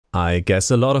I guess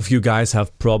a lot of you guys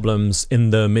have problems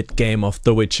in the mid-game of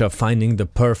The Witcher finding the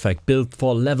perfect build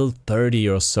for level 30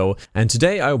 or so, and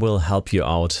today I will help you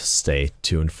out. Stay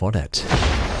tuned for that.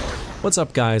 What's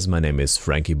up guys, my name is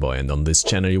Frankie Boy and on this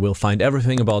channel you will find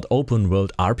everything about open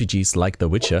world RPGs like The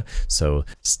Witcher, so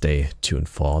stay tuned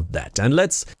for that. And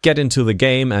let's get into the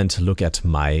game and look at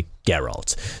my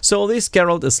Geralt. So this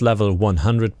Geralt is level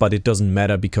 100, but it doesn't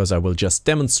matter because I will just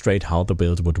demonstrate how the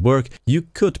build would work. You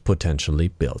could potentially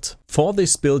build. For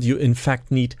this build you in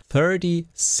fact need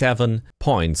 37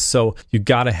 points, so you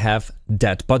gotta have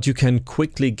that, but you can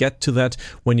quickly get to that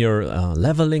when you're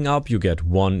leveling up. You get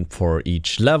one for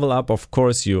each level up. Of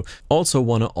course you also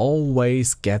want to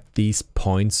always get these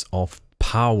points of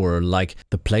power, like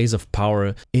the Place of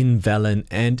Power in Velen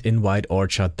and in White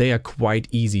Orchard. They are quite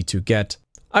easy to get.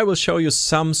 I will show you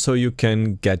some so you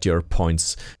can get your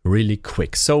points really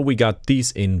quick. So we got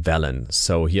these in Velen.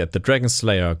 So here at the Dragon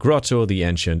Slayer Grotto, the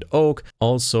Ancient Oak,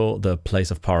 also the Place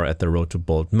of Power at the Road to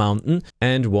Bold Mountain,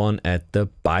 and one at the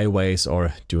Byways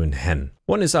or Dunhen.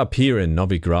 One is up here in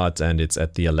Novigrad and it's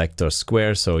at the Elector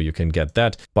Square, so you can get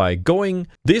that by going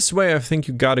this way. I think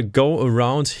you gotta go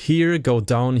around here, go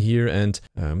down here and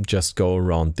just go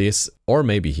around this, or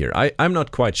maybe here. I'm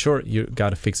not quite sure. You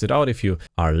gotta fix it out if you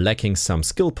are lacking some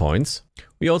skill points.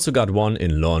 We also got one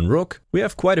in Lornrook. We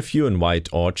have quite a few in White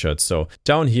Orchard. So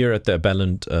down here at the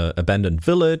abandoned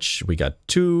village, we got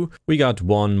two. We got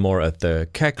one more at the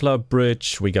Kekla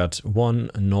Bridge. We got one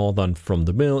northern from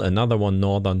the mill, another one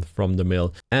northern from the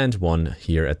mill, and one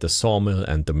here at the sawmill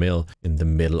and the mill in the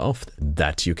middle of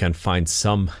that. You can find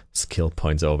some skill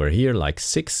points over here, like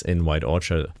 6 in White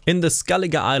Orchard. In the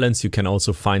Skellige Islands, you can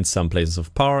also find some places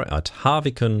of power at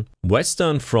Haviken.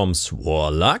 Western from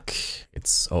Swarlak,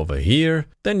 it's over here.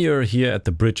 Then you're here at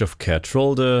the Bridge of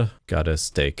Kertrolde. Gotta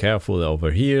stay careful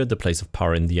over here. The Place of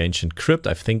Power in the Ancient Crypt.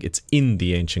 I think it's in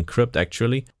the Ancient Crypt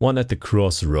actually. One at the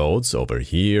Crossroads over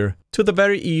here. To the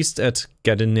very east at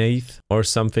Gedenaith or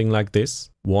something like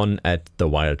this. One at the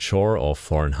Wild Shore of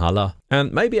Thornhalla.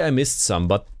 And maybe I missed some,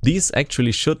 but these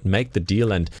actually should make the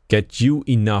deal and get you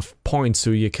enough points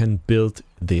so you can build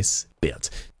this build.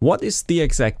 What is the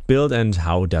exact build and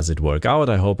how does it work out?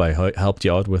 I hope I helped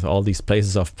you out with all these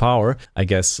places of power. I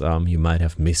guess you might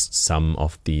have missed some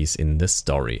of these in the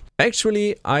story.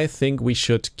 Actually, I think we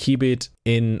should keep it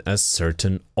in a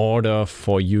certain order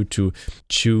for you to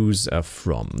choose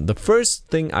from. The first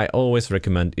thing I always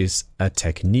recommend is a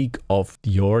technique of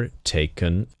your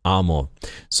taken armor.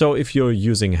 So if you're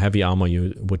using heavy armor,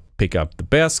 you would pick up the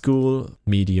Bear School,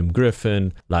 Medium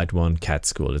Griffin, Light One, Cat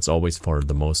School. It's always for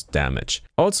the most damage.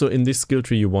 Also in this skill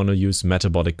tree you want to use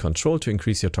Metabolic Control to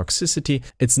increase your toxicity.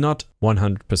 It's not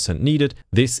 100% needed.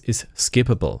 This is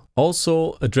skippable.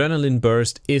 Also Adrenaline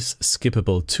Burst is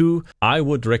skippable too. I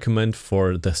would recommend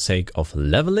for the sake of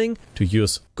leveling to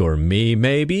use Gourmet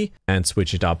maybe and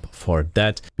switch it up for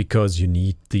that because you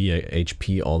need the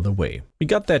HP all the way. We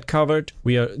got that covered.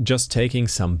 We are just taking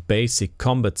some basic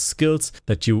combat skills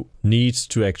that you need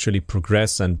to actually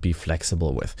progress and be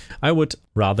flexible with. I would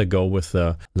rather go with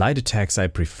the light attacks. I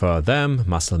prefer them,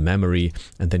 muscle memory,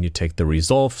 and then you take the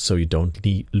resolve so you don't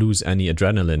lose any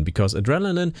adrenaline, because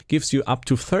adrenaline gives you up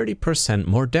to 30%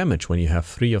 more damage when you have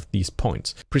 3 of these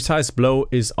points. Precise blow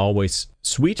is always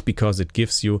sweet because it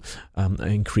gives you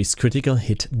increased critical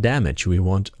hit damage. We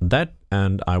want that,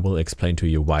 and I will explain to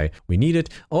you why we need it.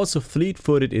 Also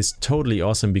fleet-footed is totally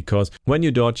awesome because when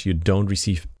you dodge you don't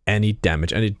receive any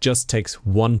damage and it just takes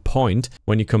 1 point.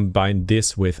 When you combine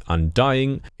this with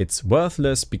Undying, it's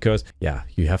worthless because yeah,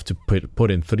 you have to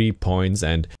put in 3 points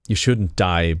and you shouldn't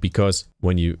die, because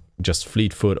when you just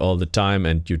fleet foot all the time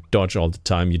and you dodge all the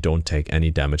time, you don't take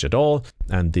any damage at all,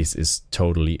 and this is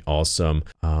totally awesome.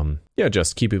 Yeah,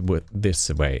 just keep it with this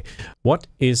way. What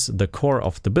is the core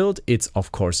of the build? It's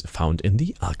of course found in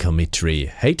the alchemy tree.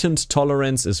 Hated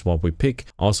Tolerance is what we pick.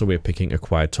 Also we're picking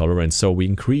Acquired Tolerance, so we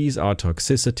increase our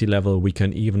toxicity level. We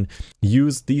can even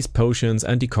use these potions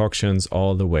and decoctions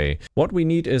all the way. What we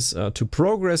need is to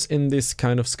progress in this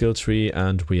kind of skill tree,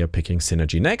 and we are picking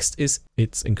Synergy. Next is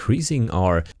it's increasing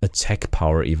our attack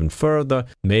power even further.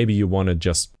 Maybe you want to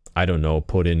just, I don't know,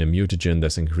 put in a mutagen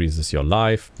that increases your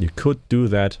life. You could do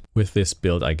that with this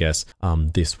build, I guess.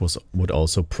 This would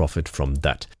also profit from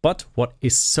that. But what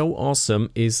is so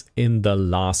awesome is in the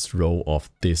last row of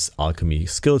this alchemy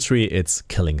skill tree, it's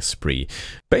Killing Spree.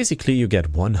 Basically, you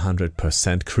get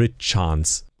 100% crit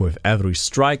chance with every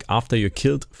strike after you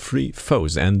killed 3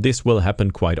 foes, and this will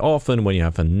happen quite often when you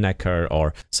have a Necker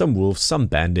or some wolves, some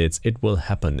bandits. It will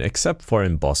happen, except for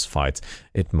in boss fights.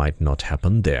 It might not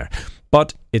happen there.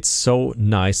 But it's so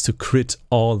nice to crit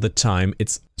all the time.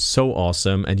 It's so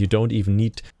awesome, and you don't even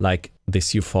need like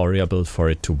this Euphoria build for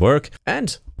it to work.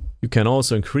 And you can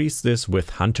also increase this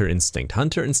with Hunter Instinct.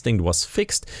 Hunter Instinct was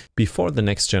fixed before the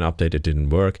next gen update, it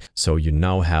didn't work. So you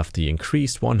now have the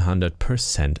increased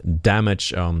 100%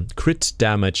 damage, crit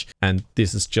damage. And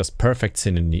this is just perfect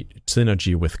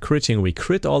synergy with critting. We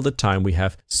crit all the time. We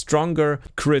have stronger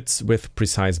crits with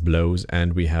precise blows.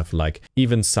 And we have like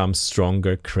even some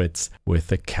stronger crits with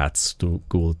the cat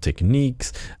school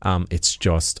techniques. It's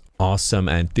just awesome,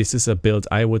 and this is a build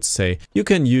I would say you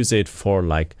can use it for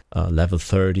like level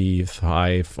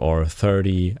 35 or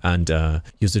 30 and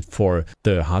use it for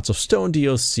the Hearts of Stone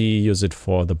DLC, use it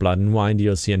for the Blood and Wine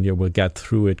DLC, and you will get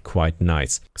through it quite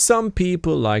nice. Some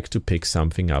people like to pick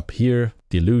something up here.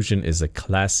 Delusion is a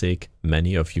classic.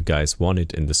 Many of you guys want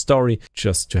it in the story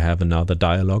just to have another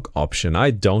dialogue option. I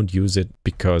don't use it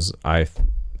because I've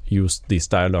used these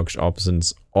dialogue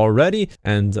options already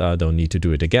and don't need to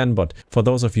do it again, but for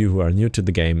those of you who are new to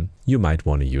the game, you might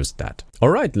want to use that.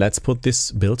 Alright, let's put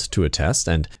this build to a test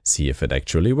and see if it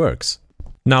actually works.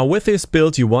 Now with this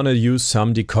build you want to use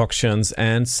some decoctions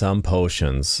and some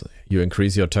potions. You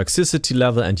increase your toxicity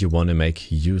level and you want to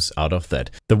make use out of that.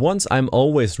 The ones I'm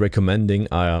always recommending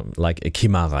are like a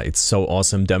Chimera. It's so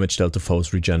awesome. Damage dealt to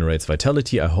foes regenerates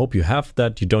vitality. I hope you have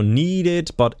that. You don't need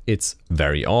it, but it's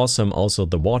very awesome. Also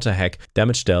the water hack,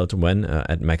 damage dealt when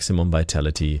at maximum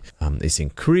vitality is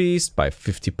increased by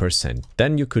 50%.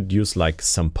 Then you could use like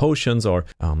some potions or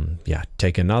yeah,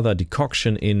 take another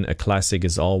decoction in. A classic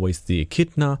is always the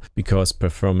Echidna, because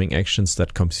performing actions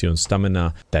that consume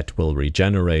stamina that will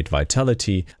regenerate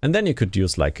vitality. And then you could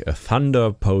use like a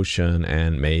Thunder potion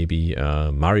and maybe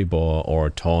Maribor or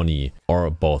Tawny or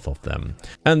both of them.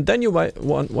 And then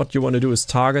what you want to do is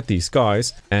target these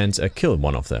guys and kill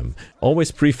one of them.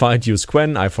 Always pre-fight use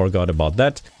Quen, I forgot about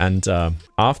that. And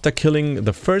after killing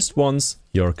the first ones,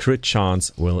 your crit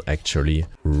chance will actually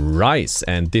rise.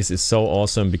 And this is so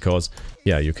awesome because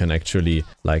yeah, you can actually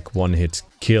like one hit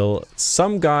kill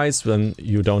some guys when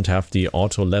you don't have the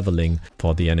auto leveling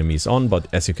for the enemies on. But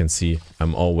as you can see,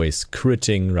 I'm always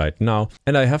critting right now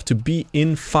and I have to be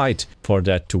in fight for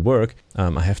that to work.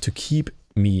 I have to keep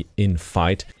me in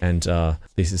fight, and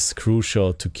this is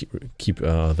crucial to keep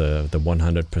the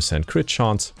 100% crit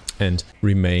chance and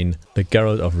remain the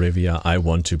Geralt of Rivia I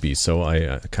want to be. So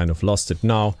I kind of lost it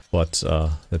now, but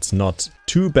that's not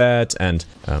too bad. And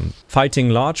fighting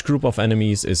large group of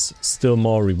enemies is still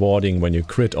more rewarding when you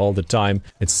crit all the time.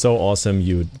 It's so awesome.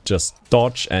 You just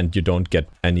dodge and you don't get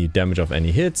any damage of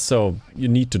any hits, so you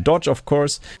need to dodge, of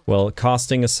course. Well,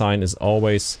 casting a sign is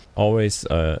always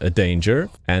a danger,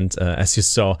 and as you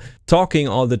saw, talking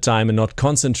all the time and not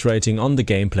concentrating on the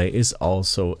gameplay is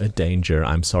also a danger.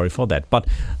 I'm sorry for that, but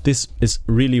this is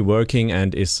really working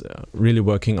and is really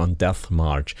working on Death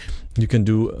March. You can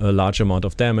do a large amount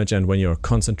of damage, and when you're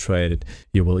concentrated,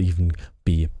 you will even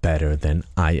be better than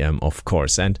I am, of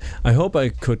course. And I hope I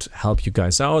could help you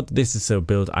guys out. This is a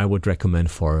build I would recommend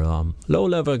for low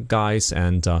level guys,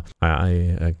 and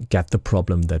I get the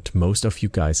problem that most of you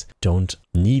guys don't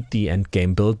need the end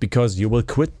game build because you will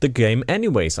quit the game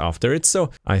anyways after it. So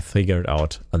I figured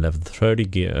out a level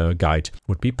 30 guide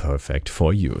would be perfect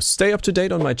for you. Stay up to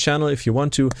date on my channel if you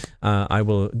want to. I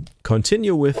will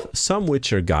continue with some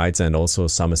Witcher guides and also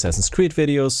some Assassin's Creed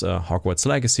videos, Hogwarts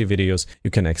Legacy videos.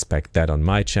 You can expect that on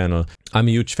my channel. I'm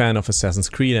a huge fan of Assassin's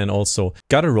Creed and also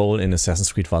got a role in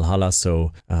Assassin's Creed Valhalla,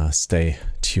 so stay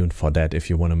tuned for that if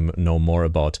you want to know more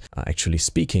about actually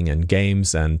speaking in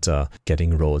games and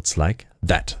getting roles like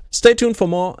that. Stay tuned for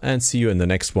more and see you in the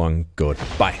next one.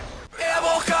 Goodbye.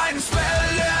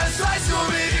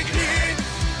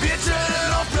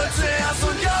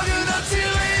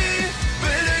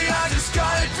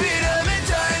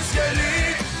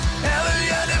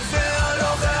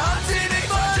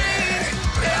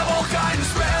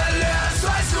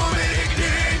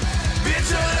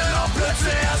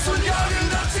 Erst und jagen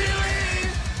das